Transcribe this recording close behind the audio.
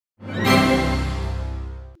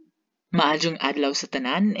Maadjong adlaw sa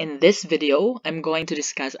tanan. In this video, I'm going to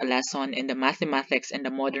discuss a lesson in the mathematics in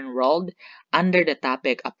the modern world under the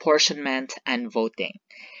topic apportionment and voting.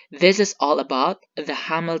 This is all about the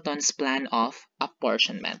Hamilton's plan of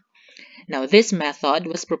apportionment. Now, this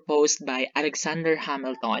method was proposed by Alexander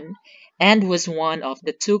Hamilton and was one of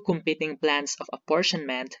the two competing plans of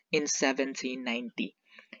apportionment in 1790.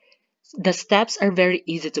 The steps are very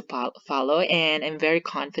easy to follow, and I'm very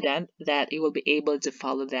confident that you will be able to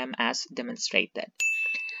follow them as demonstrated.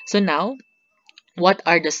 So now, what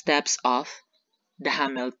are the steps of the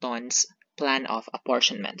Hamilton's plan of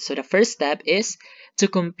apportionment? So the first step is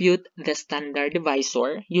to compute the standard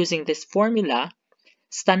divisor. Using this formula,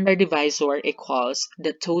 standard divisor equals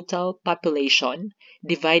the total population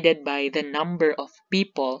divided by the number of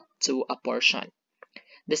people to apportion.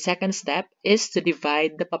 The second step is to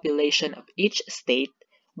divide the population of each state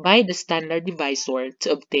by the standard divisor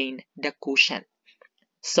to obtain the quotient.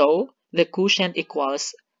 So, the quotient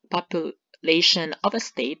equals population of a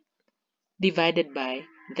state divided by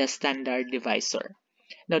the standard divisor.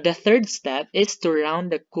 Now, the third step is to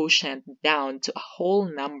round the quotient down to a whole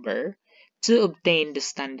number to obtain the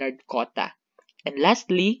standard quota. And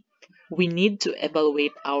lastly, we need to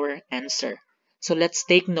evaluate our answer. So let's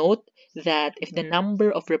take note that if the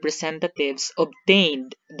number of representatives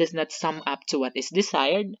obtained does not sum up to what is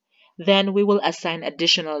desired, then we will assign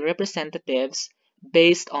additional representatives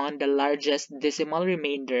based on the largest decimal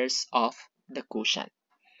remainders of the quotient.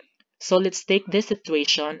 So let's take this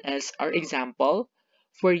situation as our example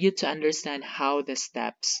for you to understand how the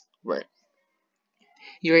steps work.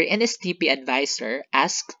 Your NSTP advisor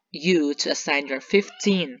asks you to assign your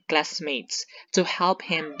 15 classmates to help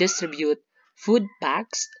him distribute food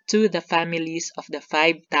packs to the families of the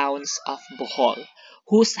 5 towns of Bohol,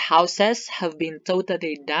 whose houses have been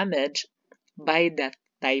totally damaged by the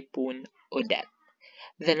typhoon Odette.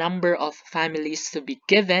 The number of families to be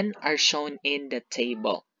given are shown in the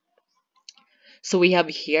table. So we have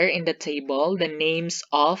here in the table the names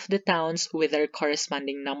of the towns with their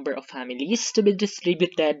corresponding number of families to be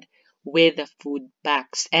distributed with the food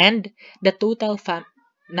packs, and the total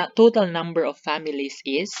number of families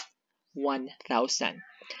is 1,000.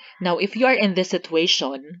 Now, if you are in this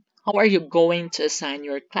situation, how are you going to assign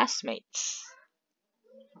your classmates?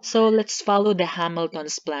 So let's follow the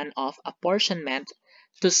Hamilton's plan of apportionment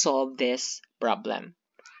to solve this problem.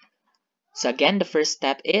 So again, the first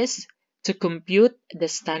step is to compute the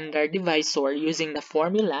standard divisor using the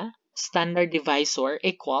formula standard divisor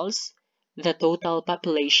equals the total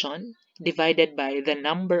population divided by the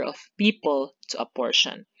number of people to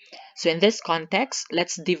apportion. So in this context,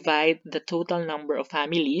 let's divide the total number of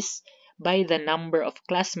families by the number of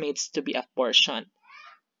classmates to be apportioned.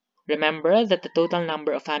 Remember that the total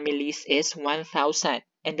number of families is 1,000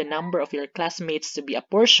 and the number of your classmates to be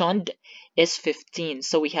apportioned is 15.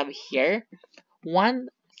 So we have here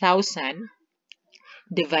 1,000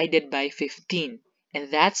 divided by 15,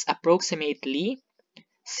 and that's approximately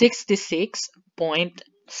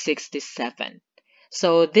 66.67.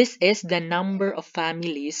 So this is the number of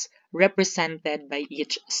families represented by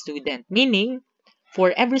each student, meaning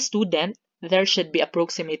for every student, there should be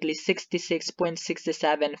approximately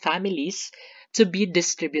 66.67 families to be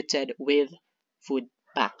distributed with food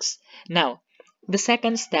packs. Now, the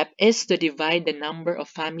second step is to divide the number of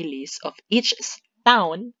families of each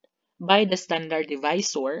town by the standard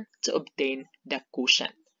divisor to obtain the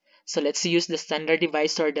quotient. So let's use the standard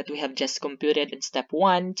divisor that we have just computed in step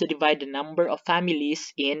 1 to divide the number of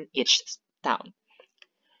families in each town.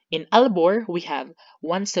 In Albor, we have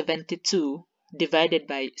 172 divided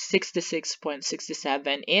by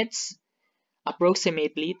 66.67. It's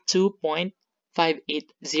approximately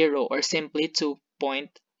 2.580 or simply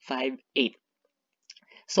 2.58.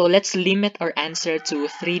 So let's limit our answer to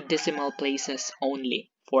 3 decimal places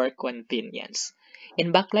only for convenience.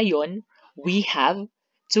 In Baclayon, we have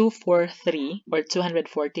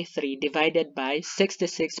 243 divided by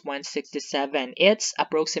 66.67. It's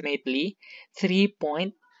approximately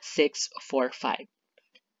 3.645.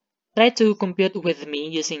 Try to compute with me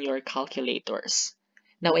using your calculators.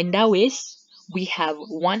 Now in Dawis, we have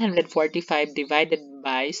 145 divided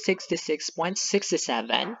by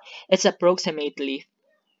 66.67. It's approximately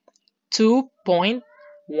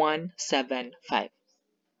 2.175.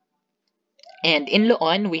 And in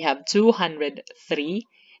Loon, we have 203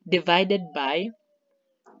 divided by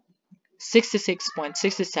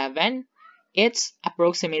 66.67. It's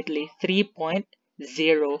approximately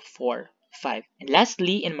 3.045. And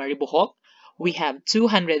lastly, in Maribojoc, we have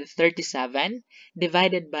 237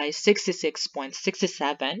 divided by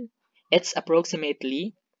 66.67. It's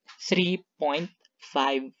approximately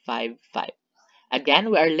 3.555. Again,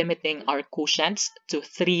 we are limiting our quotients to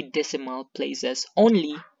 3 decimal places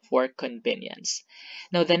only for convenience.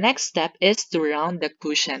 Now, the next step is to round the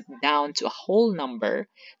quotient down to a whole number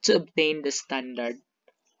to obtain the standard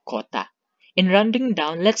quota. In rounding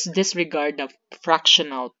down, let's disregard the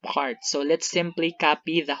fractional part. So let's simply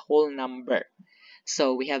copy the whole number.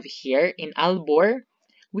 So we have here in 𝗪𝗺,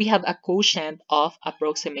 we have a quotient of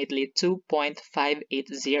approximately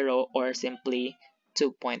 2.580 or simply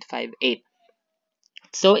 2.58.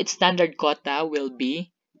 So its standard quota will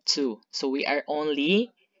be 2. So we are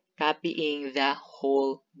only copying the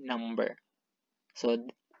whole number. So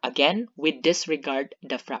again, we disregard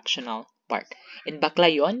the fractional part. In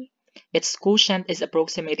Baclayon, its quotient is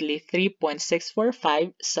approximately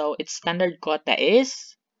 3.645, so its standard quota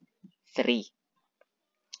is 3.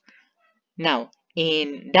 Now,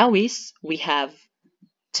 in Dawis, we have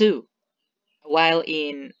 2, while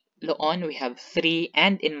in Loon, we have 3,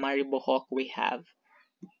 and in 𝗪𝗺𝗺, we have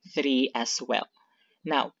 3 as well.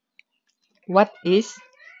 Now, what is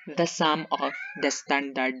the sum of the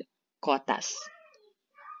standard quotas?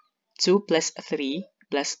 2 plus 3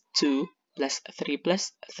 plus 2 plus 3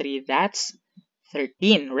 plus 3, that's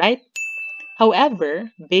 13, right?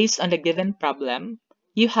 However, based on the given problem,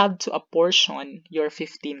 you have to apportion your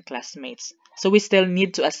 15 classmates. So we still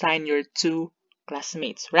need to assign your 2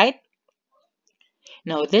 classmates, right?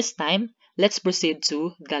 Now this time, let's proceed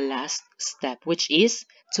to the last step, which is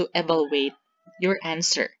to evaluate your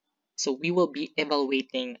answer. So we will be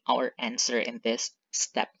evaluating our answer in this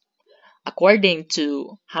step. According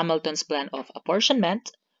to Hamilton's plan of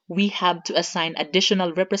apportionment, we have to assign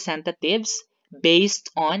additional representatives based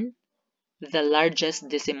on the largest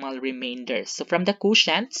decimal remainders. So from the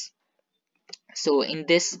quotients, so in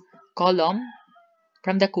this column,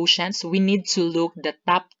 from the quotients, we need to look the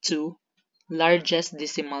top 2 largest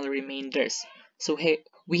decimal remainders. So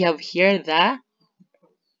we have here the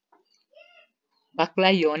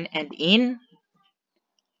Baclayon and in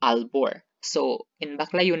𝗪𝗺. So in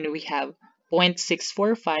Baclayon, we have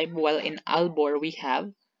 0.645, while in 𝗪𝗺, we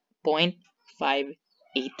have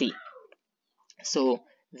 0.580. So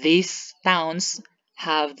these towns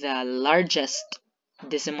have the largest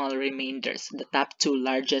decimal remainders, the top 2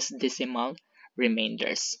 largest decimal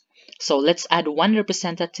remainders. So let's add 1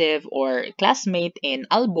 representative or classmate in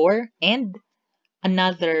𝗪𝗺 and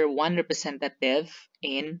another 1 representative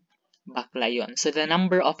in Baclayon. So the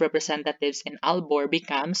number of representatives in 𝗪𝗺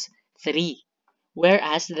becomes 3,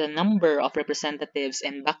 whereas the number of representatives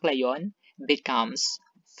in Baclayon becomes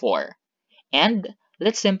 4. And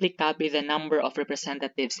let's simply copy the number of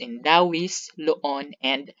representatives in Dawis, Loon,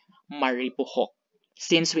 and 𝗪𝗺𝗺,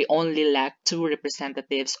 since we only lack 2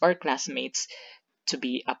 representatives or classmates to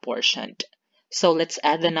be apportioned. So let's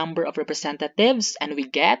add the number of representatives, and we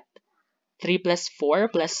get 3 plus 4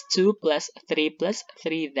 plus 2 plus 3 plus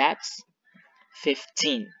 3, that's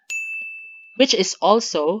 15, which is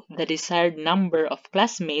also the desired number of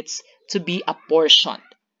classmates to be apportioned.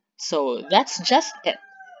 So that's just it.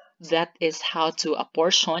 That is how to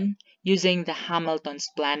apportion using the Hamilton's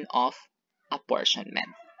plan of apportionment.